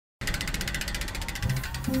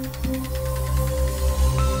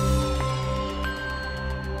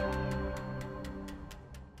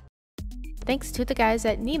Thanks to the guys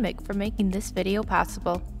at Nemec for making this video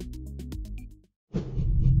possible. Hi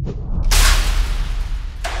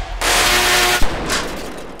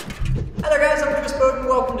there guys, I'm Chris Bowden.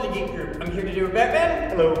 Welcome to the Geek Group. I'm here to do a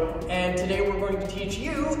Batman. Hello. And today we're going to teach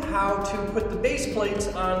you how to put the base plates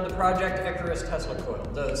on the Project Icarus Tesla coil.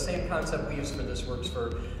 The same concept we use for this works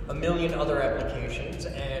for a million other applications,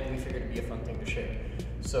 and we figured it'd be a fun thing to share.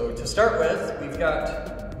 So to start with, we've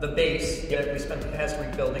got the base that we spent the past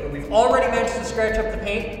week building, and we've already managed to scratch up the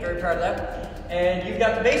paint. Very proud of that. And you've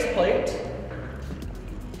got the base plate,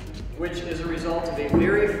 which is a result of a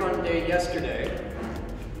very fun day yesterday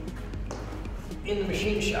in the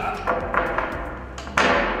machine shop.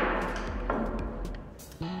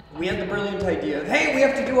 We had the brilliant idea of, hey, we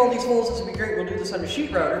have to do all these holes, this would be great, we'll do this on a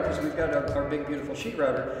sheet router, because we've got our big, beautiful sheet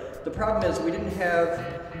router. The problem is we didn't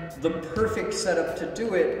have the perfect setup to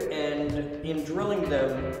do it, and in drilling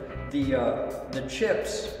them, the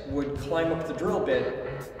chips would climb up the drill bit,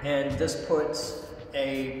 and this puts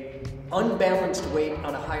a unbalanced weight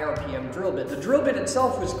on a high RPM drill bit. The drill bit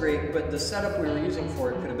itself was great, but the setup we were using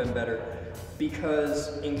for it could have been better,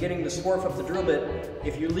 because in getting the swarf up the drill bit,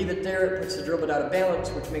 if you leave it there, it puts the drill bit out of balance,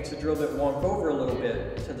 which makes the drill bit wonk over a little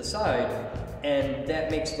bit to the side, and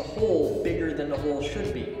that makes the hole bigger than the hole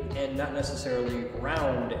should be, and not necessarily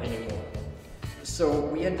round anymore. So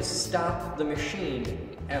we had to stop the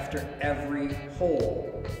machine after every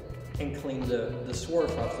hole and clean the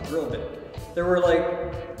swarf off the drill bit. There were like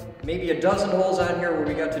maybe a dozen holes on here where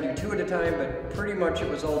we got to do 2 at a time, but pretty much it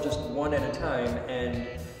was all just 1 at a time, and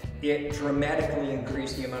it dramatically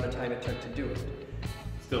increased the amount of time it took to do it.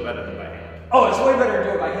 Still better than by hand. Oh, it's way better to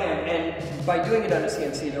do it by hand, and by doing it on a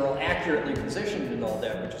CNC, they're all accurately positioned and all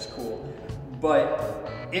that, which is cool. But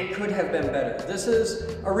it could have been better. This is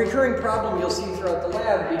a recurring problem you'll see throughout the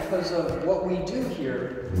lab because of what we do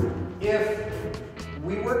here. If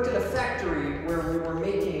we worked at a factory where we were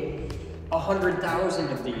making 100,000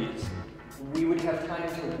 of these, we would have time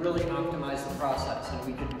to really optimize the process, and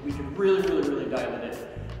we could really dial it in.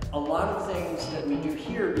 A lot of things that we do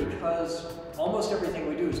here, because almost everything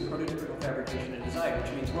we do is prototypical fabrication and design,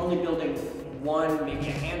 which means we're only building 1, maybe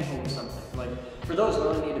a handful of something. Like for those, we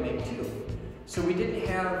only need to make 2. So we didn't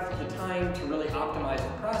have the time to really optimize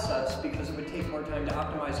the process, because it would take more time to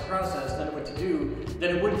optimize the process than it would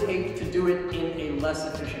take to do it in a less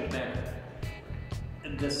efficient manner.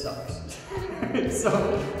 And this sucks.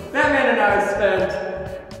 So Batman and I spent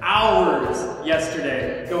hours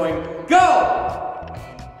yesterday going, go!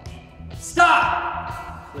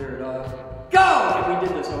 Stop! Clear it off. Go! And we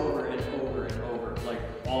did this over and over and over, like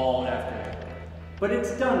all afternoon. But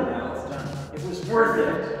it's done now. It's done. It was worth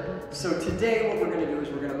it. So today what we're going to do is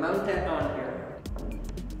we're going to mount that on here.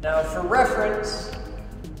 Now for reference,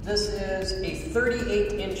 this is a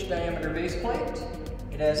 38-inch diameter base plate.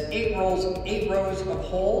 It has 8 rows of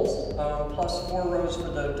holes, plus 4 rows for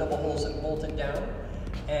the double holes that bolt it down.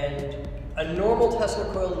 And a normal Tesla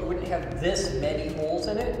coil, you wouldn't have this many holes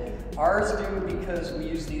in it. Ours do, because we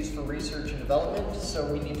use these for research and development, so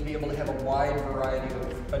we need to be able to have a wide variety of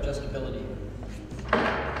adjustability.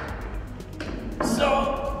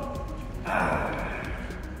 So,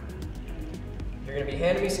 you're going to be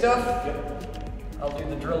handing me stuff? Yep. I'll do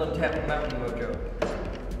the drill and tap mountain mojo.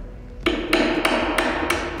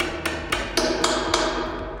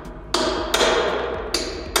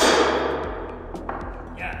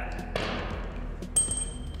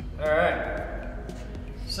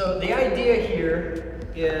 So the idea here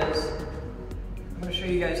is, I'm going to show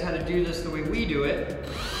you guys how to do this the way we do it.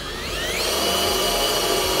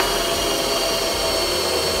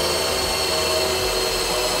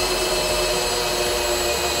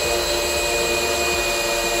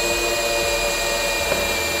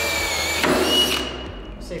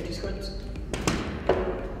 Safety squints.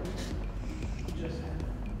 Did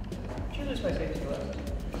you lose my safety glass?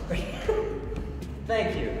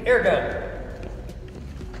 Thank you. Air gun.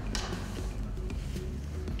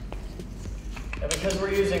 And because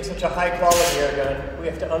we're using such a high quality air gun, we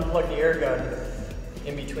have to unplug the air gun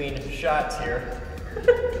in between shots here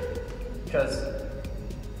because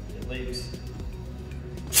it leaks.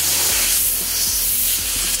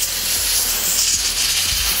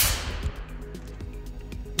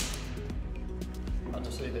 I'll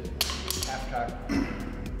just leave it half cocked.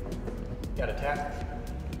 Got a tap?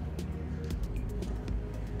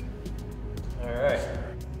 All right.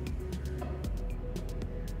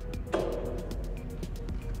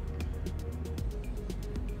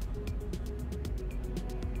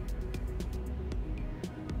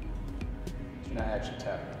 Not actually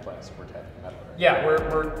tap. plate, so we're tapping metal, right? Yeah,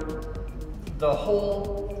 the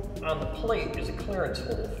hole on the plate is a clearance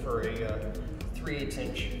hole for a 3/8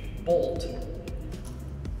 inch bolt.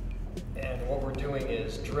 And what we're doing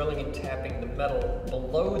is drilling and tapping the metal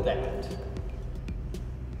below that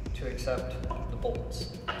to accept the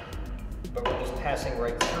bolts. But we're just passing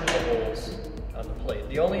right through the holes on the plate.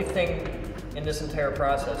 The only thing in this entire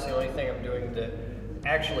process, the only thing I'm doing that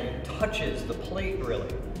actually touches the plate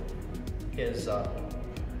really is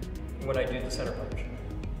when I do the center punch.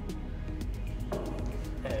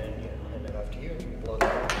 And I'll hand it off to you and you can blow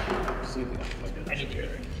that out. See the unplugged in. I need to.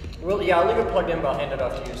 Well, yeah, I'll leave it plugged in, but I'll hand it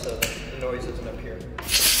off to you so that the noise isn't up here.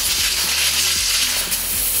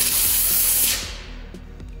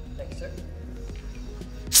 Thanks, sir.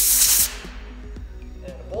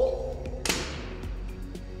 And a bolt.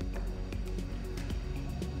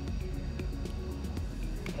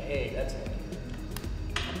 Hey, that's it.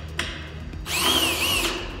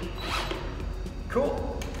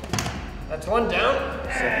 Cool. That's one down.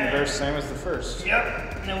 Second verse, same as the first.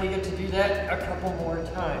 Yep. And then we get to do that a couple more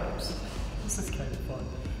times. This is kind of fun.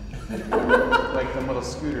 Like them little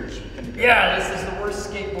scooters. Yeah, this is the worst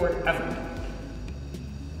skateboard ever.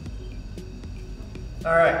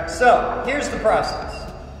 Alright, so here's the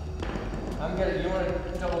process. You want to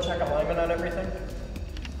double check alignment on everything?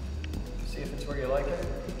 See if it's where you like it?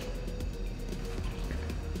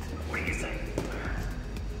 What do you think?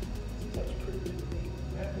 That's pretty good to me.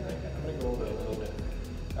 I'm going to go over it a little bit.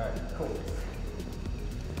 Alright, cool.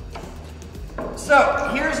 So,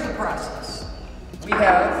 here's the process. We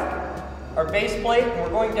have our base plate, and we're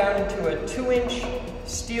going down into a 2-inch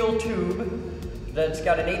steel tube that's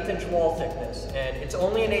got an 1/8 inch wall thickness. And it's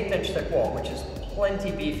only an 1/8 inch thick wall, which is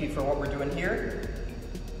plenty beefy for what we're doing here.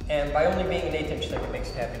 And by only being an 1/8 inch thick, it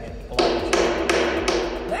makes tapping it a lot easier.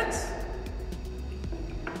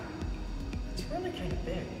 It's really kind of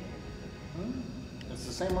big. It's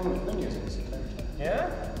the same one we've been using this entire time. Yeah?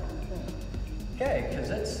 Okay, because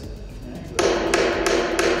it's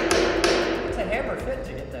a hammer fit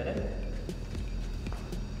to get that in.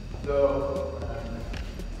 So,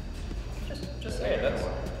 Just saying, that's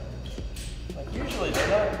like usually they're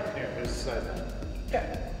not. here, here's the side.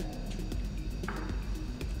 Okay.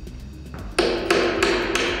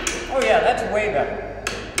 Oh yeah, that's way better.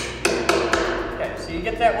 Okay, so you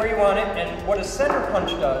get that where you want it, and what a center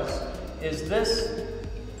punch does is this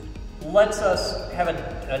lets us have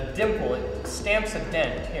a dimple. It stamps a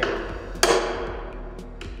dent here.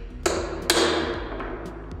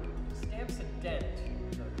 Stamps a dent,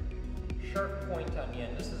 sharp point on the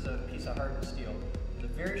end. This is a piece of hardened steel with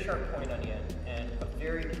a very sharp point on the end and a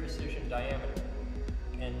very precision diameter.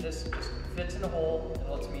 And this just fits in a hole and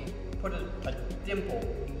lets me put a dimple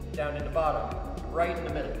down in the bottom, right in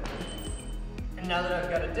the middle. And now that I've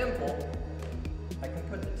got a dimple, I can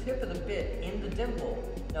put the tip of the bit in the dimple.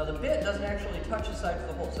 Now the bit doesn't actually touch the sides of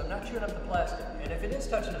the hole, so I'm not chewing up the plastic. And if it is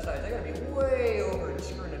touching the sides, I gotta be way over and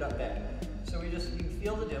screwing it up bad. So you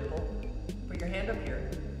feel the dimple, put your hand up here.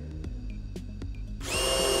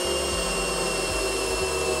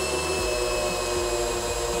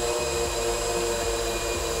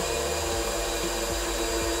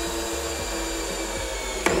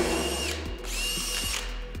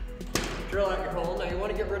 Drill out your hole. Now you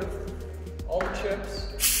want to get rid of all the chips.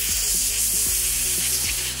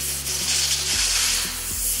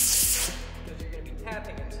 Because you're going to be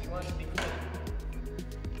tapping it, so you want it to be clean.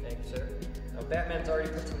 Thank you, sir. Now Batman's already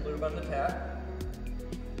put some lube on the tap.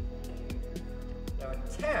 Now a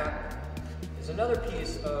tap is another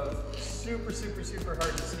piece of super, super, super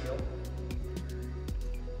hardened steel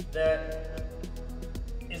that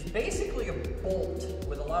is basically a bolt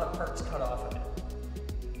with a lot of parts cut off of it.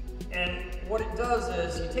 And what it does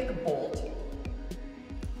is you take a bolt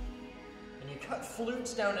and you cut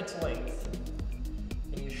flutes down its length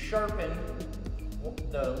and you sharpen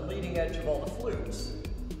the leading edge of all the flutes,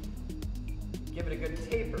 give it a good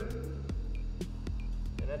taper,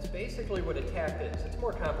 and that's basically what a tap is. It's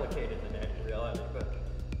more complicated than that in reality, but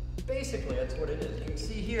basically that's what it is. You can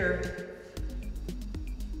see here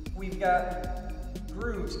we've got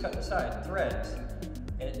grooves cut aside, threads.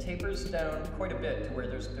 And it tapers down quite a bit to where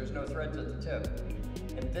there's no threads at the tip.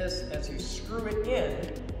 And this, as you screw it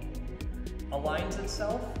in, aligns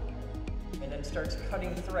itself and then starts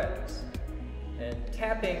cutting threads. And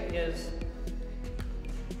tapping is,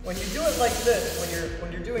 when you do it like this,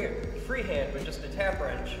 when you're doing it freehand with just a tap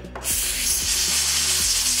wrench, is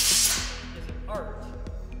an art.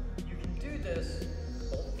 You can do this,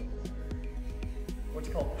 what's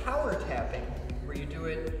called power tapping, where you do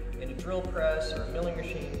it in a drill press or a milling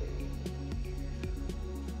machine.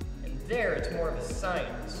 And there it's more of a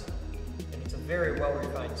science. And it's a very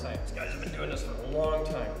well-refined science. Guys have been doing this for a long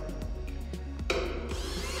time.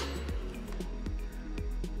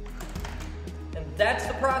 And that's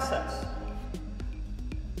the process.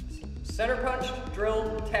 Center punched,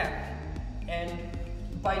 drilled, tapped. And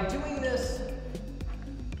by doing this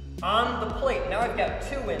on the plate, now I've got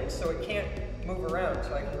 2 in, so it can't move around,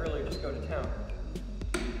 so I can really just go to town.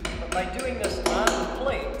 But by doing this on the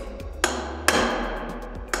plate,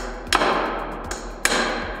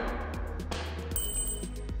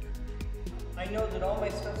 I know that all my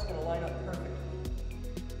stuff's going to line up perfectly.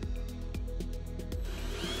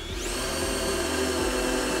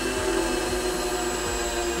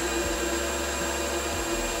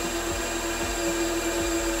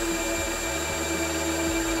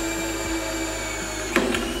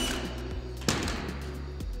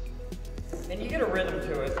 And you get a rhythm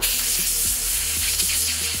to it.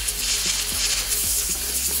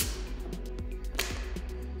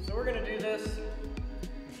 So we're going to do this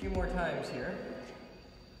a few more times here.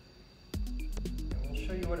 And we'll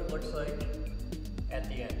show you what it looks like at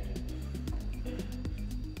the end.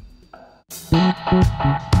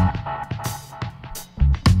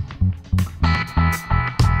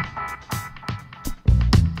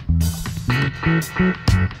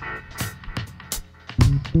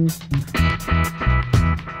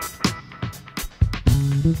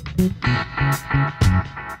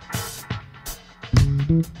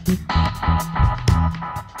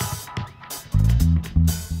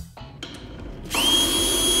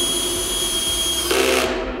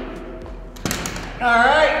 All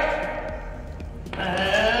right,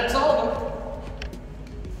 that's all of them.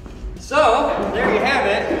 So, there you have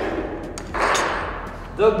it.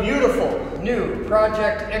 The beautiful new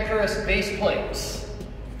Project Icarus base plates.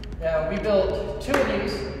 Now, we built 2 of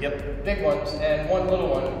these, big ones, and 1 little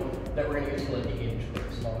one that we're gonna use for the gauge for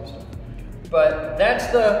the smaller stuff. But that's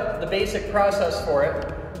the basic process for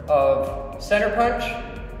it of center punch,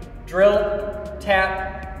 drill,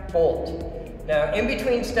 tap, bolt. Now, in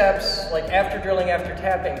between steps, like after drilling, after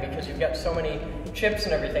tapping, because you've got so many chips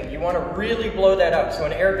and everything, you want to really blow that out. So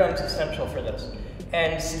an air gun's essential for this.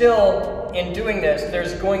 And still, in doing this,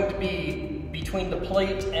 there's going to be, between the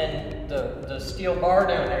plate and the steel bar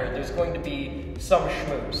down there, there's going to be some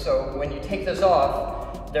schmooze. So when you take this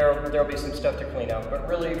off, there'll be some stuff to clean out. But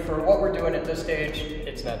really, for what we're doing at this stage,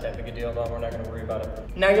 it's not that big a deal, though. We're not going to worry about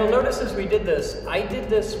it. Now, you'll notice as we did this, I did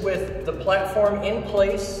this with the platform in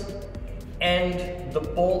place and the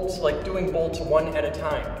bolts, like doing bolts one at a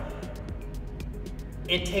time.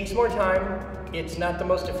 It takes more time. It's not the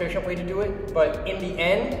most efficient way to do it, but in the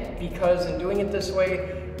end, because in doing it this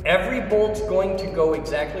way, every bolt's going to go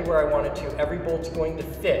exactly where I want it to. Every bolt's going to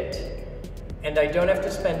fit. And I don't have to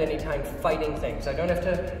spend any time fighting things. I don't have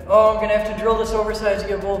to, I'm gonna have to drill this oversized to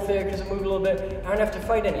get a bolt fit because it moved a little bit. I don't have to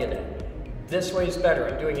fight any of that. This way is better.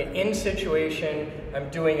 I'm doing it in situation. I'm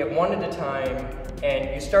doing it one at a time.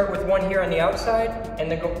 And you start with one here on the outside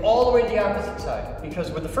and then go all the way to the opposite side.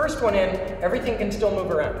 Because with the first one in, everything can still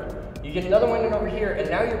move around. You get another one in over here and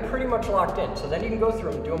now you're pretty much locked in. So then you can go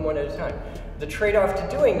through and do them one at a time. The trade-off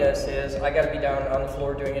to doing this is I gotta be down on the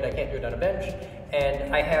floor doing it. I can't do it on a bench.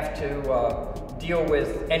 And I have to deal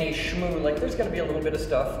with any shmoo. Like there's gonna be a little bit of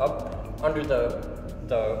stuff up under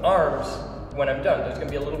the arms when I'm done. There's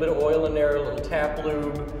gonna be a little bit of oil in there, a little tap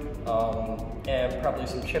lube, and probably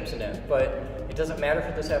some chips in it. But it doesn't matter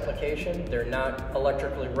for this application. They're not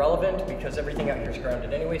electrically relevant because everything out here is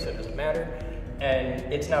grounded anyway, so it doesn't matter. And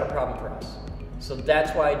it's not a problem for us. So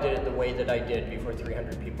that's why I did it the way that I did before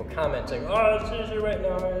 300 people commenting, oh, it's easy right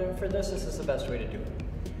now. For this is the best way to do it.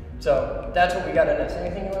 So that's what we got in this.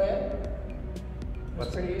 Anything you want to add?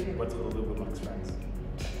 That's pretty easy. What's with the lube amongst friends?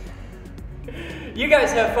 You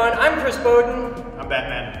guys have fun. I'm Chris Bowden. I'm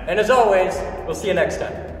Batman. And as always, we'll see you next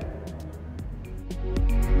time.